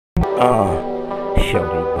Yo,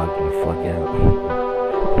 they bugging the fuck out.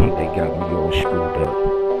 They got me all screwed up.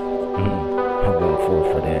 I won't fall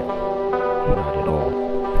for that. Not at all.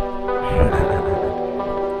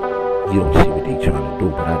 You don't see what they trying to do,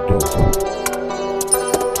 but I do.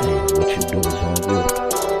 And what you do is on you.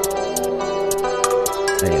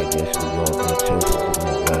 Hey, I guess we all got choices to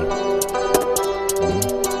make, right?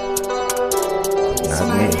 Not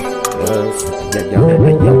me.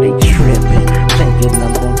 Yo, they tripping. Thinking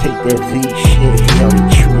I'm gon' take that V shit. Yo, they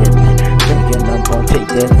tripping. Thinking I'm gon' take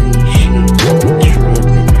that V shit. Yo, they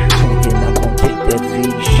tripping. Thinking I'm gon' take that V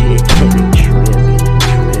shit. Yo, they tripping.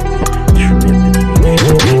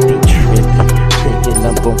 Thinking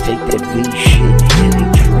I'm gon' take that V shit. Yo, they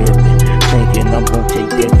tripping. Thinking I'm gon'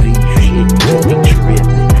 take that V shit. Yo, they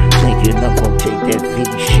tripping. Thinking I'm gon' take that V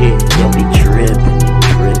shit. Yo, they tripping.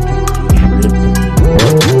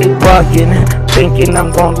 They bugging, thinking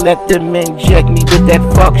I'm gon' let them inject me with that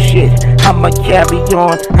fuck shit. I'ma carry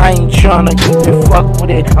on, I ain't tryna even fuck with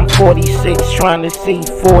it. I'm 46, trying to see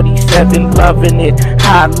 47, loving it.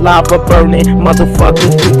 Hot lava burning,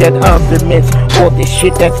 motherfuckers with that oven mitts. All this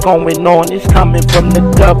shit that's going on is coming from the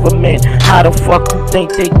government. How the fuck you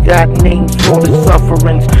think they got names for the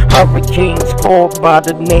sufferings? Hurricanes called by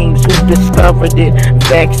the names who discovered it.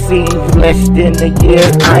 Vaccines less than a year,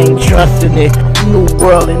 I ain't trusting it. New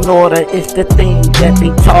world in order, it's the thing that they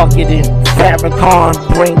targeting. Farrakhan,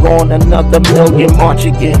 bring on another million, march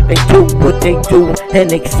again. They do what they do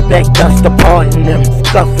and expect us to pardon them.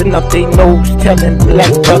 Stuffing up their nose, telling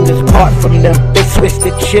black brothers part from them. They switched the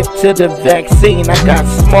chip to the vaccine, I got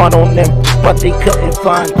smart on them. But they couldn't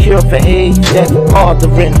find cure for AIDS, that's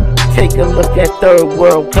bothering. Take a look at third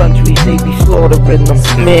world countries, they be slaughtering them.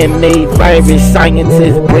 Man-made virus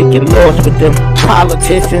scientists breaking laws with them.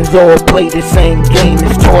 Politicians all play the same game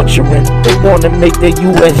as torturing. They wanna make the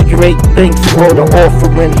US great, thanks for the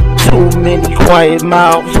offering. Too many quiet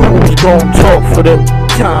mouths, who's gon' talk for them?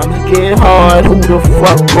 Times get hard, who the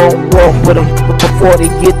fuck gon' walk with them? But before they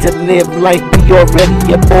get to live life, we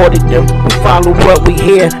already aborted them. We follow what we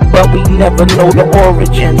hear, but we never know the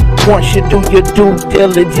origin. Once you do your due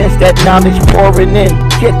diligence, that knowledge pouring in.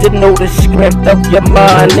 Get to know the script of your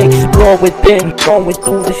mind, explore within. Going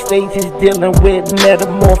through the stages, dealing with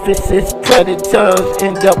metamorphosis. Predators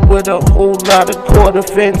end up with a whole lot of court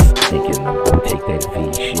offense. Thinking I'm gon' take that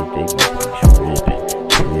V shit.